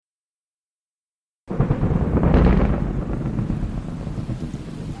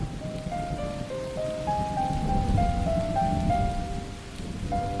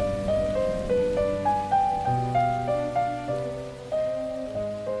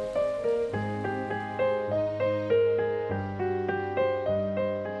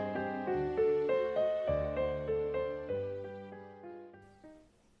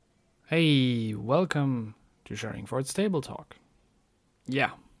Hey, welcome to Sharing Ford's Table Talk.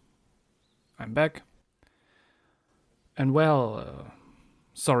 Yeah, I'm back. And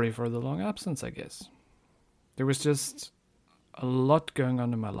sorry for the long absence, I guess. There was just a lot going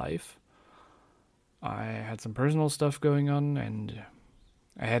on in my life. I had some personal stuff going on, and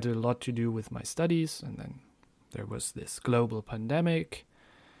I had a lot to do with my studies, and then there was this global pandemic.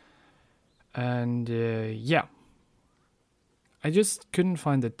 And I just couldn't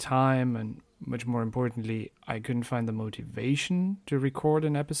find the time, and much more importantly, I couldn't find the motivation to record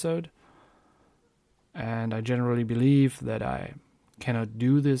an episode. And I generally believe that I cannot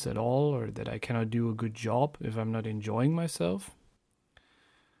do this at all, or that I cannot do a good job if I'm not enjoying myself.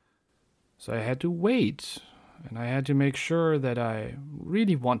 So I had to wait, and I had to make sure that I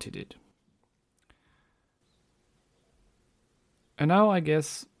really wanted it. And now I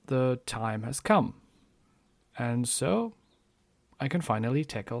guess the time has come. And so I can finally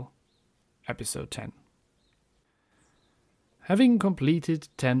tackle episode 10. Having completed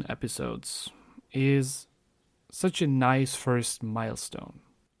 10 episodes is such a nice first milestone.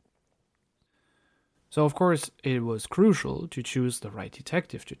 So of course it was crucial to choose the right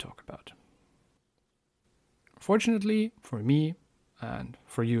detective to talk about. Fortunately for me, and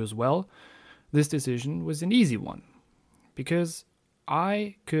for you as well, this decision was an easy one, because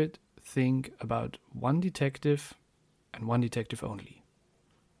I could think about one detective and one detective only.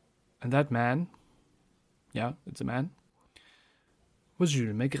 And that man, yeah, it's a man, was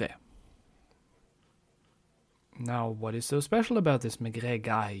Jules Maigret. Now, what is so special about this Maigret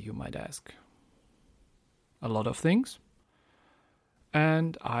guy, you might ask? A lot of things.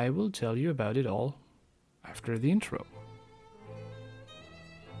 And I will tell you about it all after the intro.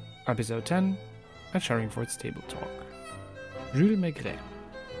 Episode 10 at Sharing Ford's Table Talk. Jules Maigret.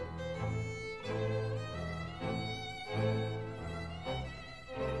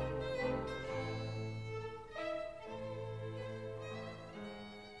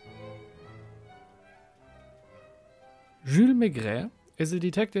 Jules Maigret is a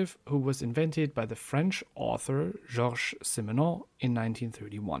detective who was invented by the French author Georges Simenon in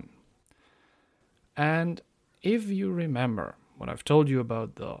 1931. And if you remember what I've told you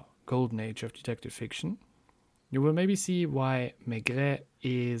about the golden age of detective fiction, you will maybe see why Maigret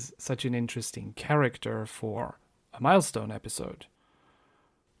is such an interesting character for a milestone episode,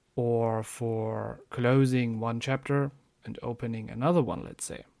 or for closing one chapter and opening another one, let's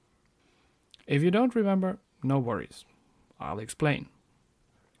say. If you don't remember, no worries. I'll explain.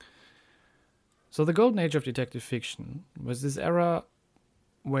 So the golden age of detective fiction was this era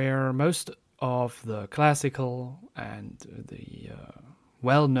where most of the classical and the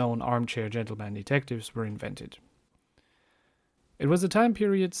well-known armchair gentleman detectives were invented. It was a time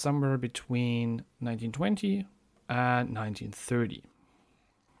period somewhere between 1920 and 1930.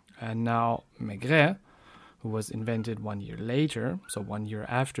 And now Maigret, who was invented 1 year later, so 1 year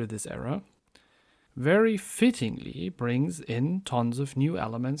after this era, very fittingly brings in tons of new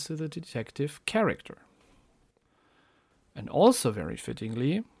elements to the detective character. And also very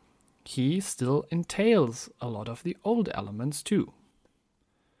fittingly, he still entails a lot of the old elements too.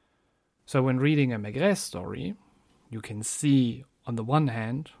 So when reading a Maigret story, you can see on the one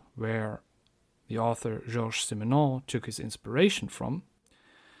hand where the author Georges Simenon took his inspiration from,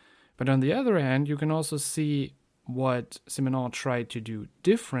 but on the other hand you can also see what Simenon tried to do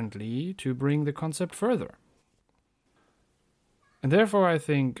differently to bring the concept further. And therefore I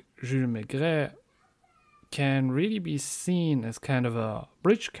think Jules Maigret can really be seen as kind of a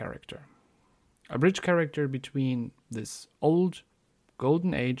bridge character. A bridge character between this old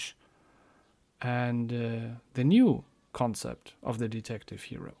golden age and the new concept of the detective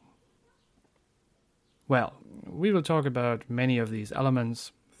hero. Well, we will talk about many of these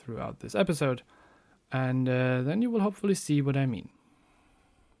elements throughout this episode, and then you will hopefully see what I mean.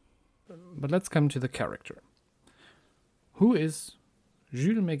 But let's come to the character. Who is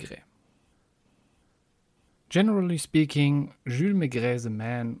Jules Maigret? Generally speaking, Jules Maigret is a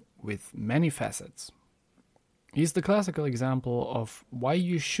man with many facets. He's the classical example of why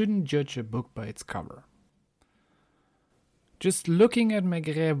you shouldn't judge a book by its cover. Just looking at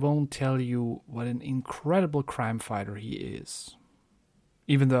Maigret won't tell you what an incredible crime fighter he is,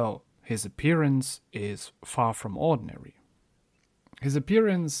 even though his appearance is far from ordinary. His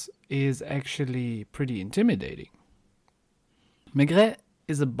appearance is actually pretty intimidating. Maigret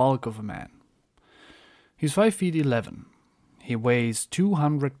is a bulk of a man. He's 5 feet 11. He weighs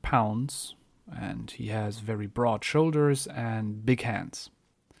 200 pounds, and he has very broad shoulders and big hands.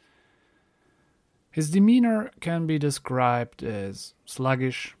 His demeanor can be described as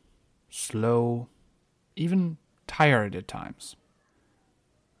sluggish, slow, even tired at times.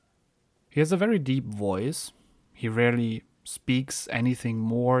 He has a very deep voice. He rarely speaks anything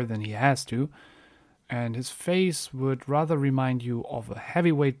more than he has to, and his face would rather remind you of a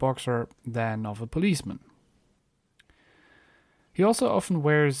heavyweight boxer than of a policeman. He also often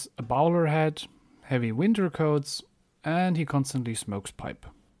wears a bowler hat, heavy winter coats, and he constantly smokes pipe.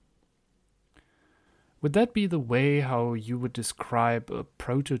 Would that be the way how you would describe a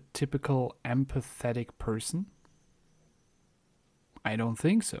prototypical empathetic person? I don't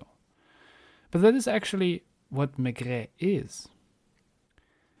think so. But that is actually what Maigret is.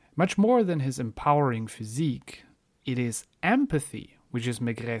 Much more than his empowering physique, it is empathy which is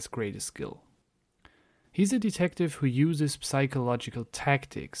Maigret's greatest skill. He's a detective who uses psychological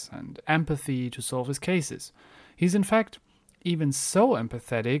tactics and empathy to solve his cases. He's in fact even so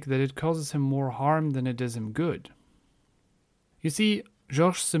empathetic that it causes him more harm than it does him good. You see,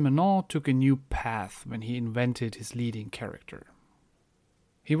 Georges Simenon took a new path when he invented his leading character.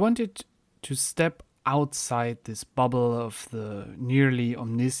 He wanted to step outside this bubble of the nearly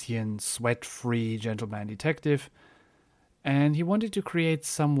omniscient, sweat-free gentleman detective, and he wanted to create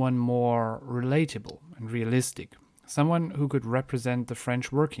someone more relatable and realistic, someone who could represent the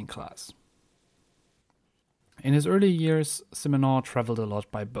French working class. In his early years, Simenon traveled a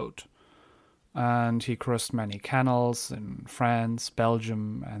lot by boat, and he crossed many canals in France,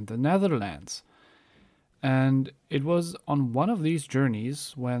 Belgium, and the Netherlands. And it was on one of these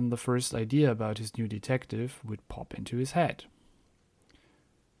journeys when the first idea about his new detective would pop into his head.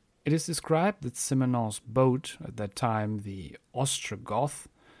 It is described that Simenon's boat, at that time the Ostrogoth,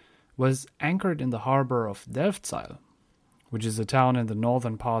 was anchored in the harbor of Delfzijl, which is a town in the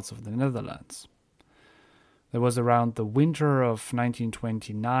northern parts of the Netherlands. That was around the winter of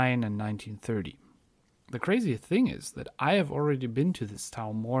 1929 and 1930. The crazy thing is that I have already been to this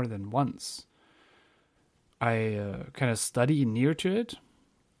town more than once. I kind of study near to it,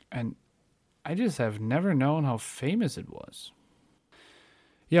 and I just have never known how famous it was.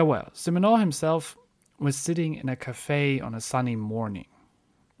 Yeah, well, Simenon himself was sitting in a cafe on a sunny morning,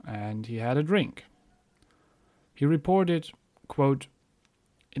 and he had a drink. He reported, quote,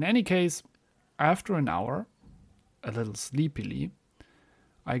 "In any case, after an hour, a little sleepily,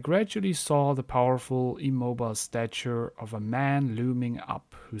 I gradually saw the powerful, immobile stature of a man looming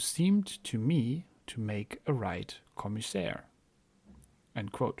up who seemed to me to make a right commissaire."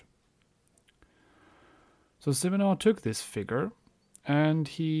 End quote. So Simenon took this figure and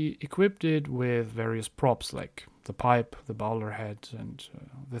he equipped it with various props like the pipe, the bowler hat, and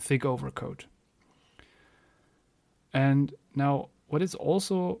the thick overcoat. And now, what is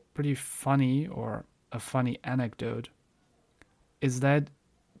also pretty funny, or a funny anecdote, is that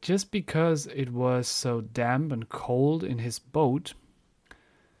just because it was so damp and cold in his boat,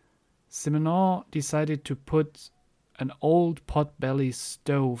 Simenon decided to put an old potbelly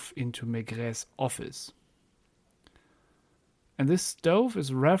stove into Maigret's office. And this stove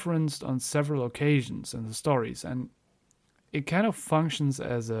is referenced on several occasions in the stories, and it kind of functions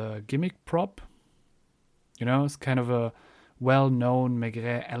as a gimmick prop. You know, it's kind of a well-known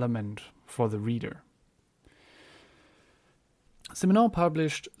Maigret element for the reader. Simenon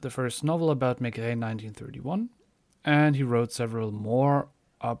published the first novel about Maigret in 1931, and he wrote several more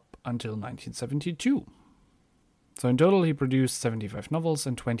up until 1972. So in total, he produced 75 novels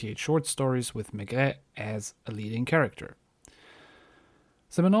and 28 short stories with Maigret as a leading character.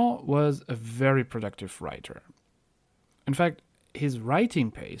 Simenon was a very productive writer. In fact, his writing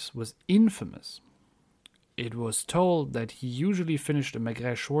pace was infamous. It was told that he usually finished a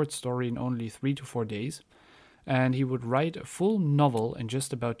Maigret short story in only 3 to 4 days, and he would write a full novel in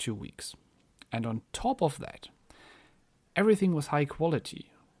just about 2 weeks. And on top of that, everything was high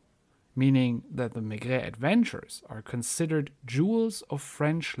quality, meaning that the Maigret adventures are considered jewels of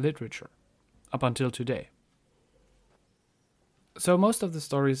French literature up until today. So most of the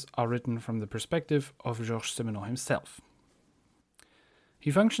stories are written from the perspective of Georges Simenon himself. He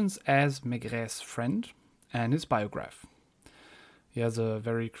functions as Maigret's friend and his biograph. He has a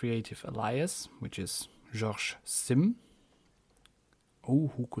very creative alias, which is Georges Sim.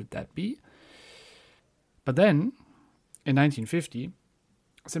 Oh, who could that be? But then, in 1950,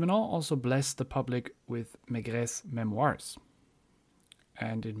 Simenon also blessed the public with Maigret's memoirs.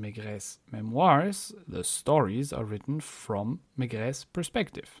 And in Maigret's memoirs, the stories are written from Maigret's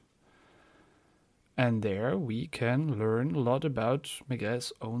perspective. And there we can learn a lot about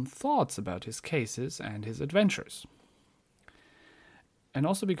Maigret's own thoughts about his cases and his adventures. And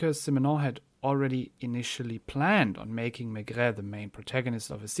also because Simenon had already initially planned on making Maigret the main protagonist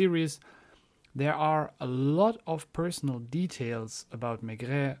of a series, there are a lot of personal details about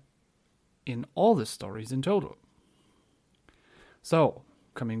Maigret in all the stories in total. So,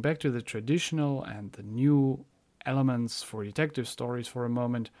 coming back to the traditional and the new elements for detective stories for a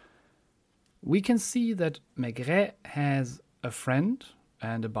moment, we can see that Maigret has a friend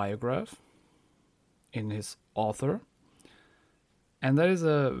and a biograph in his author. And that is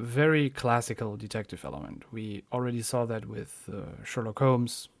a very classical detective element. We already saw that with Sherlock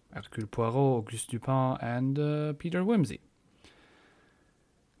Holmes, Hercule Poirot, Auguste Dupin, and Peter Wimsey.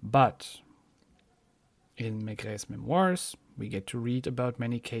 But in Maigret's memoirs, we get to read about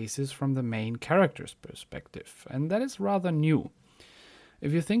many cases from the main character's perspective, and that is rather new.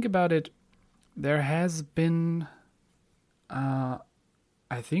 If you think about it, there has been, I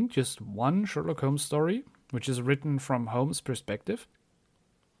think, just one Sherlock Holmes story, which is written from Holmes' perspective.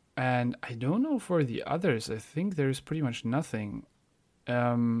 And I don't know for the others. I think there's pretty much nothing.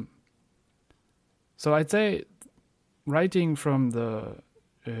 So I'd say writing from the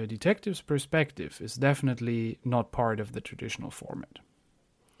detective's perspective is definitely not part of the traditional format.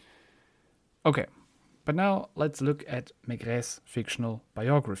 Okay, but now let's look at Maigret's fictional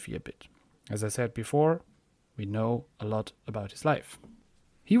biography a bit. As I said before, we know a lot about his life.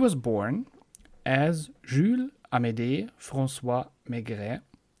 He was born as Jules Amédée François Maigret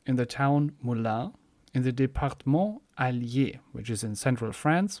in the town Moulins in the Département Allier, which is in central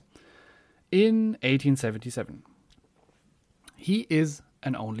France, in 1877. He is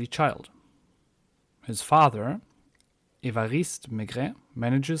an only child. His father, Évariste Maigret,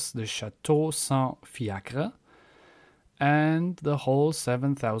 manages the Château Saint-Fiacre and the whole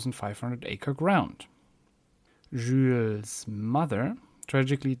 7,500-acre ground. Jules' mother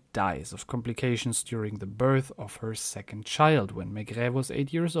tragically dies of complications during the birth of her second child when Maigret was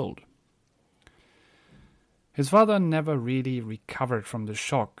 8 years old. His father never really recovered from the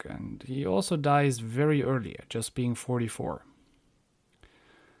shock, and he also dies very early, just being 44.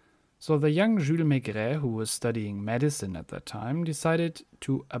 So the young Jules Maigret, who was studying medicine at that time, decided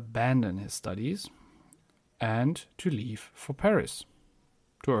to abandon his studies and to leave for Paris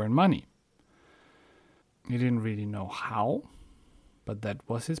to earn money. He didn't really know how, but that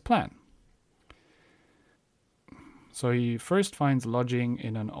was his plan. So he first finds lodging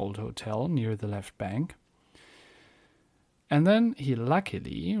in an old hotel near the left bank. And then he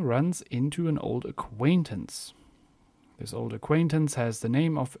luckily runs into an old acquaintance. This old acquaintance has the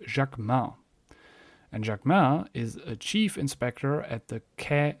name of Jacques Main. And Jacques Main is a chief inspector at the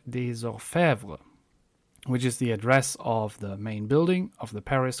Quai des Orfèvres, which is the address of the main building of the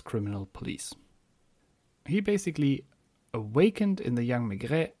Paris criminal police. He basically awakened in the young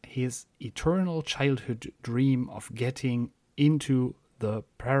Maigret his eternal childhood dream of getting into the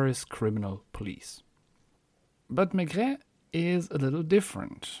Paris criminal police. But Maigret is a little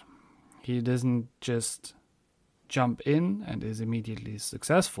different. He doesn't just jump in and is immediately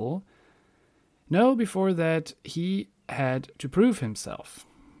successful. No, before that he had to prove himself.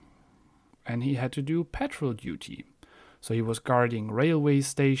 And he had to do patrol duty. So he was guarding railway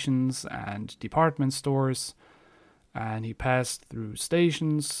stations and department stores, and he passed through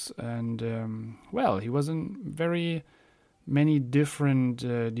stations, and, he was in very many different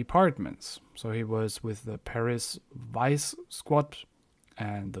departments. So he was with the Paris Vice Squad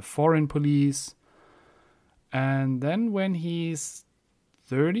and the Foreign Police. And then when he's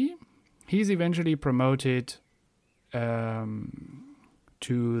 30, he's eventually promoted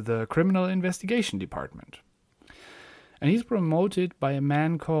to the Criminal Investigation Department. And he's promoted by a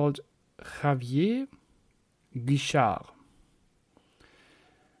man called Xavier Guichard.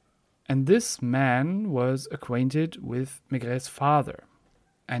 And this man was acquainted with Maigret's father.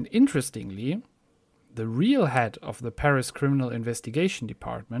 And interestingly, the real head of the Paris Criminal Investigation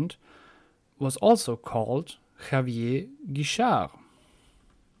Department was also called Xavier Guichard.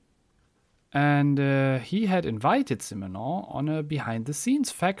 And he had invited Simenon on a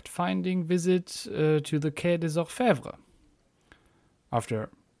behind-the-scenes fact-finding visit to the Quai des Orfèvres after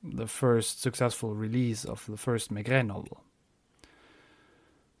the first successful release of the first Maigret novel.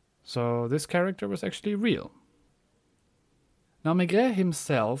 So this character was actually real. Now Maigret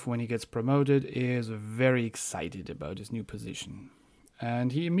himself, when he gets promoted, is very excited about his new position.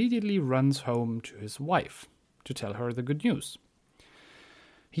 And he immediately runs home to his wife to tell her the good news.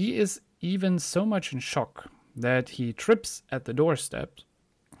 He is even so much in shock that he trips at the doorstep,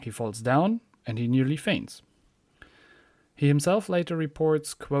 he falls down, and he nearly faints. He himself later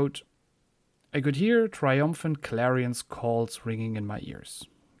reports, quote, "I could hear triumphant clarions calls ringing in my ears.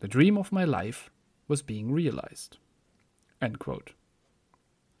 The dream of my life was being realized." End quote.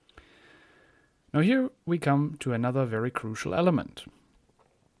 Now here we come to another very crucial element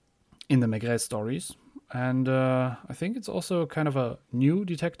in the Maigret stories, and I think it's also kind of a new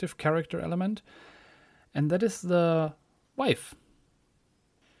detective character element, and that is the wife.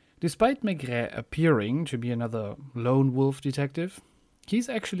 Despite Maigret appearing to be another lone wolf detective, he's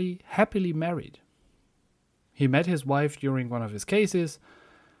actually happily married. He met his wife during one of his cases,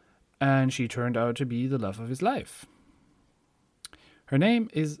 and she turned out to be the love of his life. Her name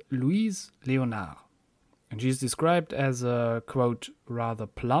is Louise Léonard, and she's described as a, quote, rather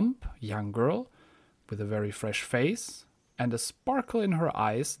plump young girl with a very fresh face and a sparkle in her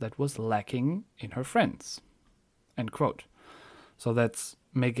eyes that was lacking in her friends, end quote. So that's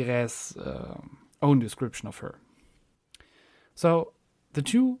Maigret's own description of her. So the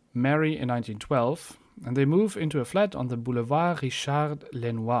two marry in 1912, and they move into a flat on the Boulevard Richard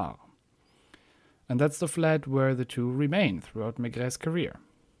Lenoir. And that's the flat where the two remain throughout Maigret's career.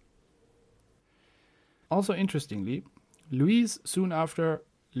 Also interestingly, Louise soon after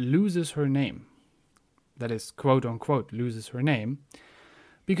loses her name. That is, quote unquote, loses her name,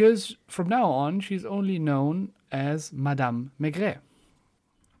 because from now on she's only known as Madame Maigret.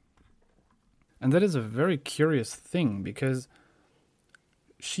 And that is a very curious thing, because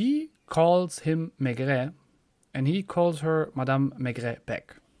she calls him Maigret, and he calls her Madame Maigret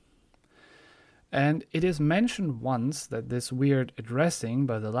back. And it is mentioned once that this weird addressing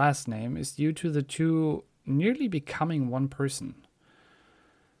by the last name is due to the two nearly becoming one person.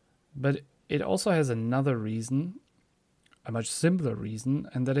 But it also has another reason, a much simpler reason,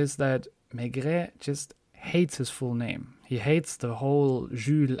 and that is that Maigret just hates his full name. He hates the whole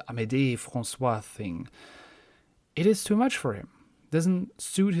Jules Amédée François thing. It is too much for him. Doesn't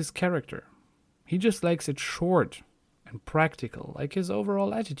suit his character. He just likes it short and practical, like his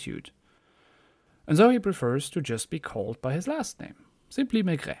overall attitude. And so he prefers to just be called by his last name, simply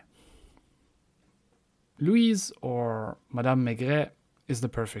Maigret. Louise, or Madame Maigret, is the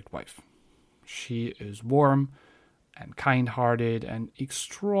perfect wife. She is warm and kind-hearted and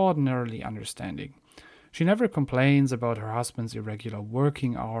extraordinarily understanding. She never complains about her husband's irregular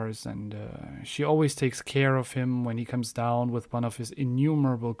working hours, and she always takes care of him when he comes down with one of his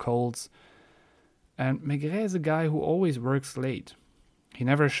innumerable colds. And Maigret is a guy who always works late. He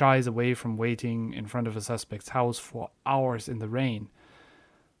never shies away from waiting in front of a suspect's house for hours in the rain.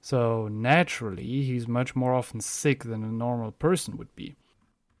 So naturally, he's much more often sick than a normal person would be.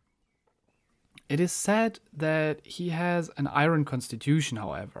 It is said that he has an iron constitution,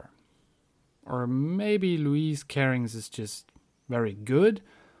 however. Or maybe Louise Carring's is just very good,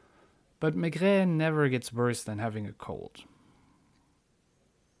 but Maigret never gets worse than having a cold.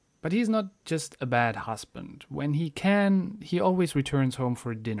 But he's not just a bad husband. When he can, he always returns home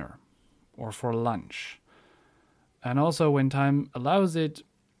for dinner or for lunch. And also, when time allows it,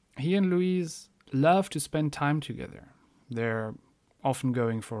 he and Louise love to spend time together. They're often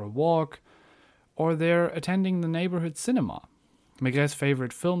going for a walk, or they're attending the neighborhood cinema. Maigret's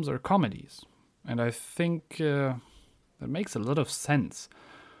favorite films are comedies. And I think that makes a lot of sense.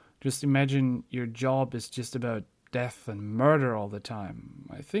 Just imagine your job is just about death and murder all the time.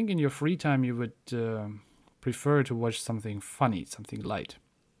 I think in your free time you would prefer to watch something funny, something light.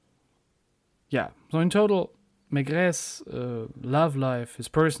 Yeah, so in total, Maigret's love life, his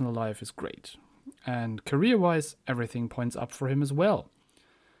personal life is great. And career-wise, everything points up for him as well.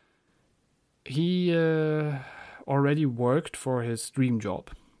 He already worked for his dream job,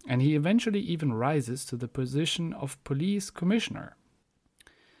 and he eventually even rises to the position of police commissioner.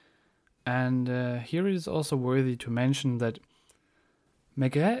 And here it is also worthy to mention that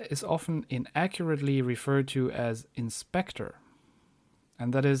Maigret is often inaccurately referred to as inspector,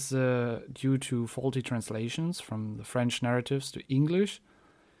 and that is due to faulty translations from the French narratives to English.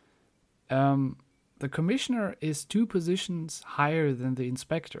 The commissioner is 2 positions higher than the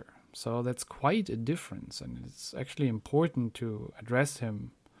inspector, so that's quite a difference, and it's actually important to address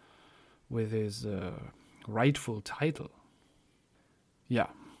him with his rightful title. Yeah.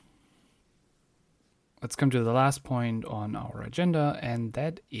 Let's come to the last point on our agenda, and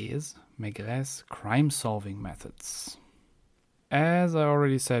that is Maigret's crime-solving methods. As I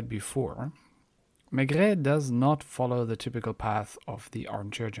already said before, Maigret does not follow the typical path of the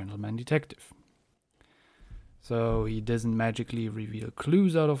armchair gentleman detective. So he doesn't magically reveal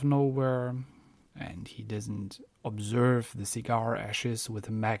clues out of nowhere, and he doesn't observe the cigar ashes with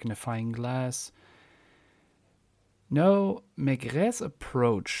a magnifying glass. No, Maigret's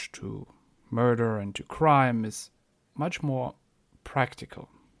approach to murder and to crime is much more practical.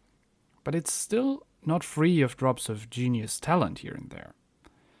 But it's still not free of drops of genius talent here and there.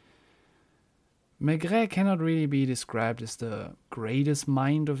 Maigret cannot really be described as the greatest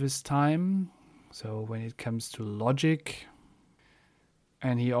mind of his time. So when it comes to logic,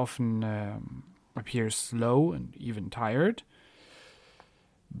 and he often appears slow and even tired,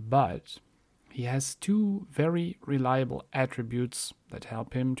 but he has two very reliable attributes that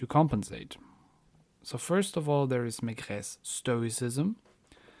help him to compensate. So first of all, there is Maigret's stoicism,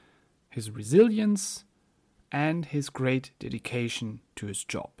 his resilience, and his great dedication to his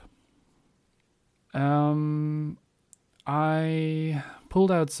job. I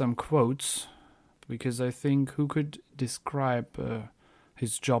pulled out some quotes because I think who could describe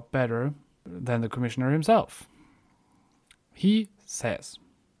his job better than the commissioner himself. He says,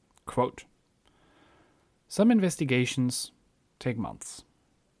 quote, "Some investigations take months.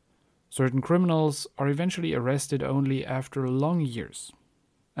 Certain criminals are eventually arrested only after long years,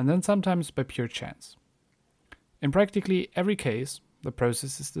 and then sometimes by pure chance. In practically every case, the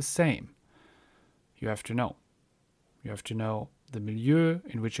process is the same. You have to know. You have to know the milieu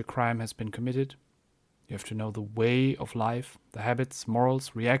in which a crime has been committed. You have to know the way of life, the habits,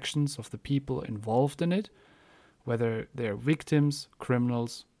 morals, reactions of the people involved in it, whether they are victims,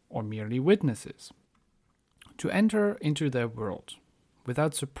 criminals, or merely witnesses. To enter into their world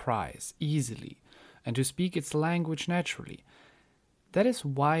without surprise, easily, and to speak its language naturally. That is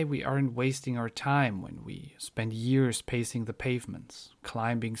why we aren't wasting our time when we spend years pacing the pavements,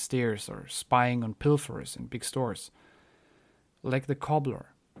 climbing stairs, or spying on pilferers in big stores. Like the cobbler,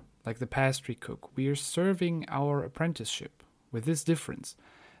 like the pastry cook, we are serving our apprenticeship, with this difference,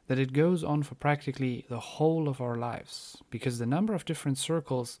 that it goes on for practically the whole of our lives, because the number of different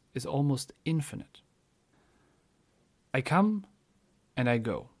circles is almost infinite. I come and I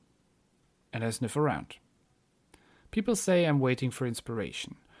go, and I sniff around. People say I'm waiting for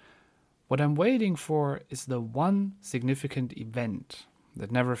inspiration. What I'm waiting for is the one significant event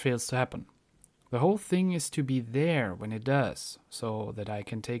that never fails to happen. The whole thing is to be there when it does, so that I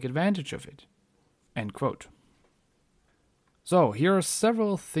can take advantage of it." End quote. So, here are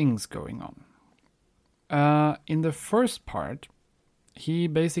several things going on. In the first part, he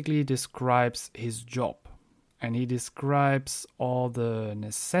basically describes his job. And he describes all the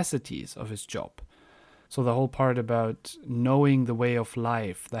necessities of his job. So the whole part about knowing the way of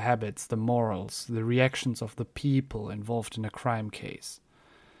life, the habits, the morals, the reactions of the people involved in a crime case.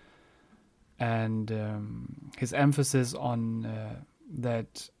 And his emphasis on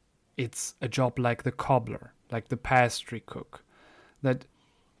that it's a job like the cobbler, like the pastry cook. That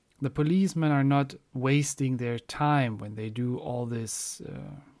the policemen are not wasting their time when they do all this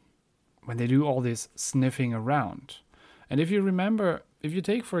sniffing around. And if you remember, if you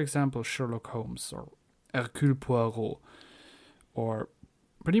take, for example, Sherlock Holmes or Hercule Poirot, or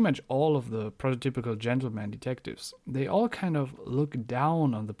pretty much all of the prototypical gentleman detectives, they all kind of look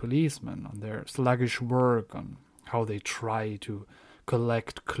down on the policemen, on their sluggish work, on how they try to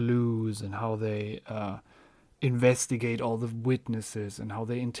collect clues and how they investigate all the witnesses and how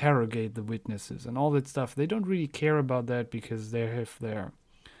they interrogate the witnesses and all that stuff. They don't really care about that because they have their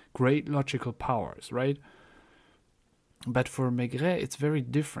great logical powers, right? But for Maigret, it's very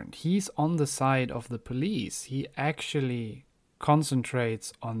different. He's on the side of the police. He actually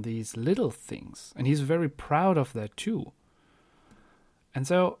concentrates on these little things, and he's very proud of that too. And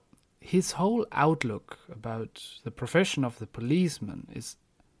so his whole outlook about the profession of the policeman is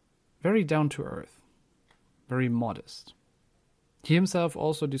very down to earth, very modest. He himself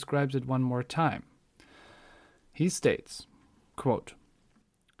also describes it one more time. He states, quote,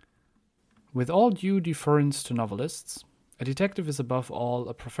 "With all due deference to novelists, a detective is above all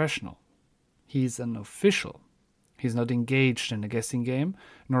a professional. He is an official. He is not engaged in a guessing game,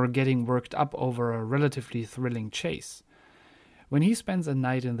 nor getting worked up over a relatively thrilling chase. When he spends a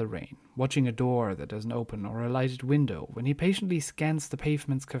night in the rain, watching a door that doesn't open or a lighted window, when he patiently scans the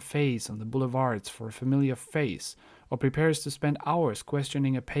pavement's cafes on the boulevards for a familiar face, or prepares to spend hours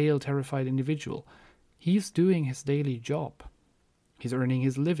questioning a pale, terrified individual, he's doing his daily job. He's earning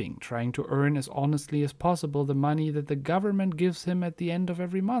his living, trying to earn as honestly as possible the money that the government gives him at the end of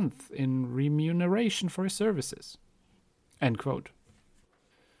every month in remuneration for his services." End quote.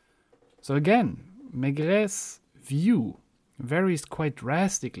 So again, Maigret's view varies quite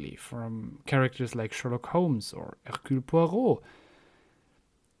drastically from characters like Sherlock Holmes or Hercule Poirot.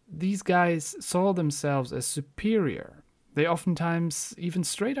 These guys saw themselves as superior. They oftentimes even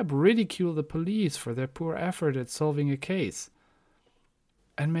straight up ridicule the police for their poor effort at solving a case.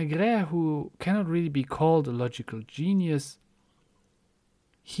 And Maigret, who cannot really be called a logical genius,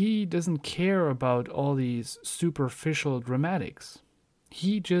 he doesn't care about all these superficial dramatics.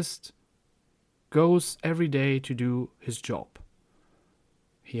 He just goes every day to do his job.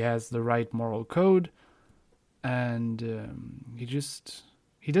 He has the right moral code, and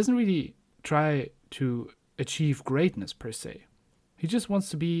he doesn't really try to achieve greatness per se. He just wants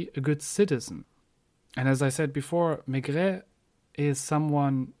to be a good citizen. And as I said before, Maigret is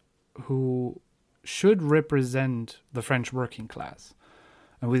someone who should represent the French working class.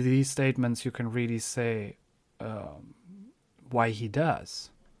 And with these statements, you can really say why he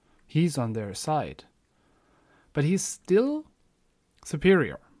does. He's on their side. But he's still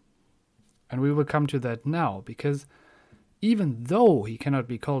superior. And we will come to that now, because even though he cannot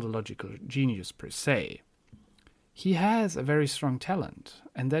be called a logical genius per se, he has a very strong talent,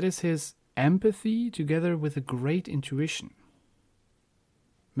 and that is his empathy together with a great intuition.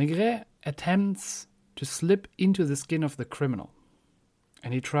 Maigret attempts to slip into the skin of the criminal,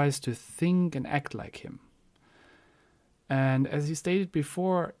 and he tries to think and act like him. And as he stated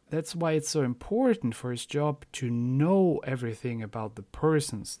before, that's why it's so important for his job to know everything about the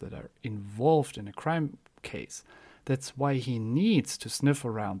persons that are involved in a crime case. That's why he needs to sniff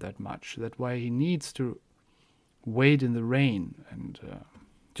around that much. That's why he needs to wait in the rain and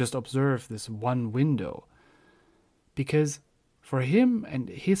just observe this one window. Because for him and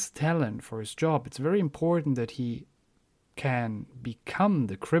his talent for his job, it's very important that he can become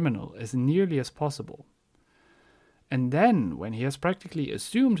the criminal as nearly as possible. And then, when he has practically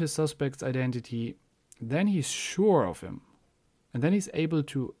assumed his suspect's identity, then he's sure of him. And then he's able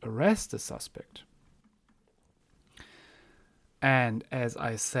to arrest the suspect. And as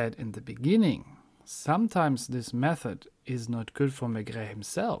I said in the beginning, sometimes this method is not good for Maigret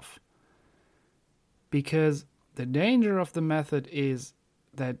himself. Because the danger of the method is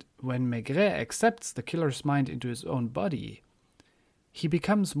that when Maigret accepts the killer's mind into his own body, he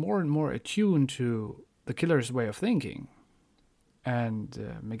becomes more and more attuned to the killer's way of thinking. And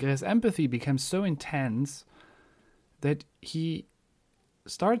Maigret's empathy becomes so intense that he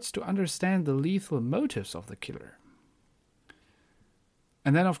starts to understand the lethal motives of the killer.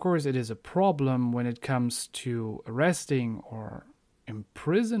 And then, of course, it is a problem when it comes to arresting or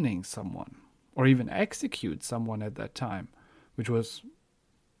imprisoning someone, or even execute someone at that time, which was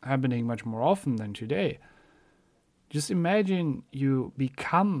happening much more often than today. Just imagine you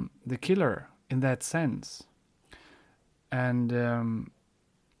become the killer in that sense. And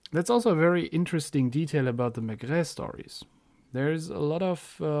that's also a very interesting detail about the Maigret stories. There's a lot of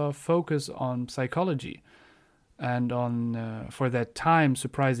focus on psychology. And on, for that time,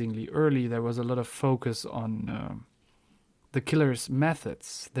 surprisingly early, there was a lot of focus on the killer's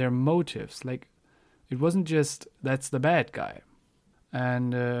methods, their motives. Like, it wasn't just, that's the bad guy.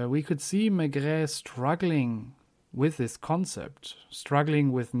 And we could see Maigret struggling with this concept,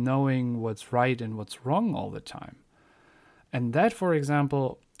 struggling with knowing what's right and what's wrong all the time. And that, for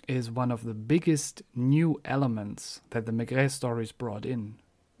example, is one of the biggest new elements that the Maigret stories brought into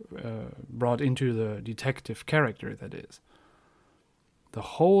the detective character, that is. The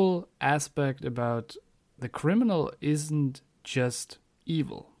whole aspect about the criminal isn't just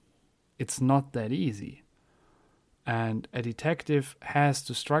evil. It's not that easy. And a detective has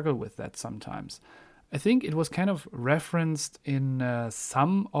to struggle with that sometimes. I think it was kind of referenced in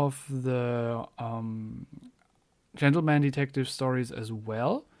some of the gentleman detective stories as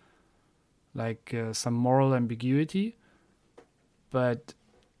well, like some moral ambiguity. But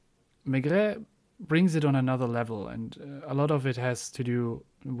Maigret brings it on another level, and a lot of it has to do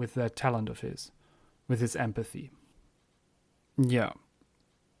with that talent of his, with his empathy. Yeah.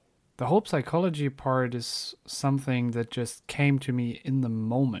 The whole psychology part is something that just came to me in the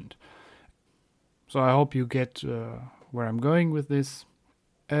moment. So I hope you get where I'm going with this.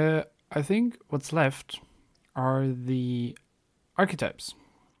 I think what's left are the archetypes.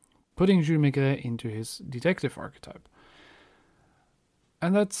 Putting Jules Maigret into his detective archetype.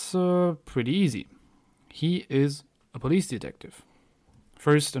 And that's pretty easy. He is a police detective.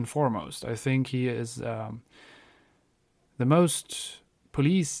 First and foremost, I think he is the most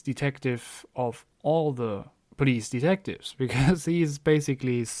police detective of all the police detectives, because he is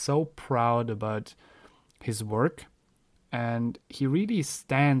basically so proud about his work, and he really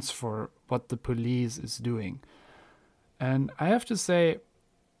stands for what the police is doing. And I have to say,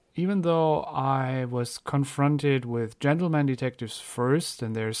 even though I was confronted with gentleman detectives first,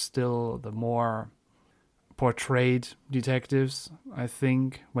 and there's still the more portrayed detectives, I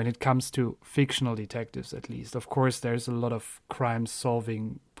think, when it comes to fictional detectives at least. Of course, there's a lot of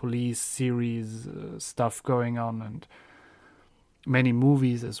crime-solving police series stuff going on, and many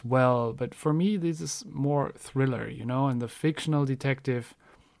movies as well. But for me, this is more thriller, and the fictional detective,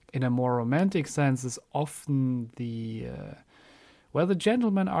 in a more romantic sense, is often the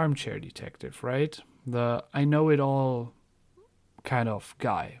gentleman armchair detective, right? The I know it all kind of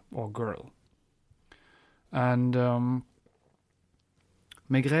guy or girl. And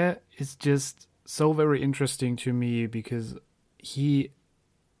Maigret is just so very interesting to me because he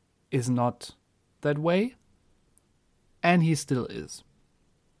is not that way, and he still is.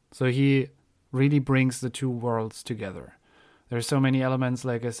 So he really brings the two worlds together. There's so many elements,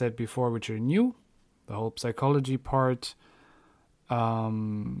 like I said before, which are new. The whole psychology part,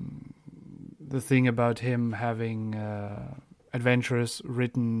 the thing about him having adventures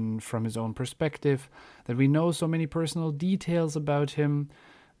written from his own perspective, that we know so many personal details about him,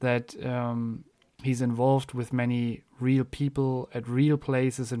 that he's involved with many real people at real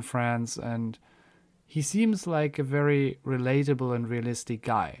places in France, and he seems like a very relatable and realistic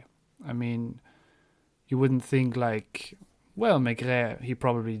guy. I mean, you wouldn't think like, well, Maigret, he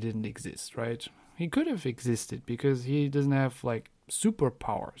probably didn't exist, right? He could have existed because he doesn't have like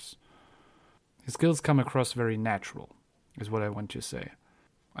superpowers. His skills come across very natural, is what I want to say.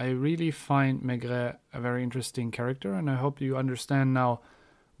 I really find Maigret a very interesting character, and I hope you understand now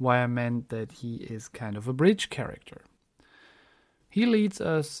why I meant that he is kind of a bridge character. He leads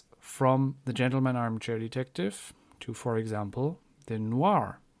us from the gentleman armchair detective to, for example, the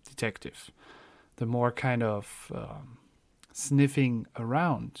noir detective, the more kind of sniffing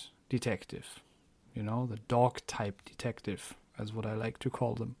around detective, you know, the dog type detective, as what I like to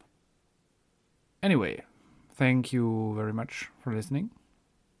call them. Anyway, thank you very much for listening.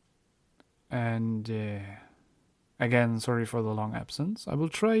 And again, sorry for the long absence. I will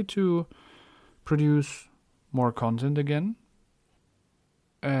try to produce more content again.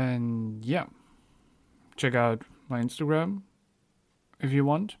 And yeah, check out my Instagram if you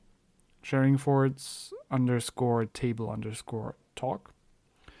want. Sharingfords_table_talk.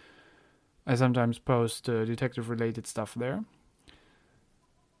 I sometimes post detective related stuff there.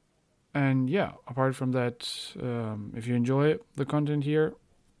 And yeah, apart from that, if you enjoy the content here,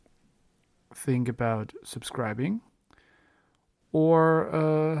 think about subscribing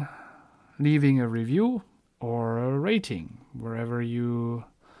or leaving a review or a rating wherever you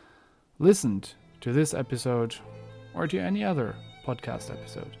listened to this episode or to any other podcast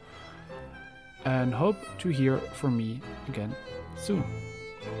episode. And hope to hear from me again soon.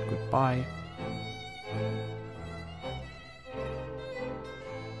 Goodbye.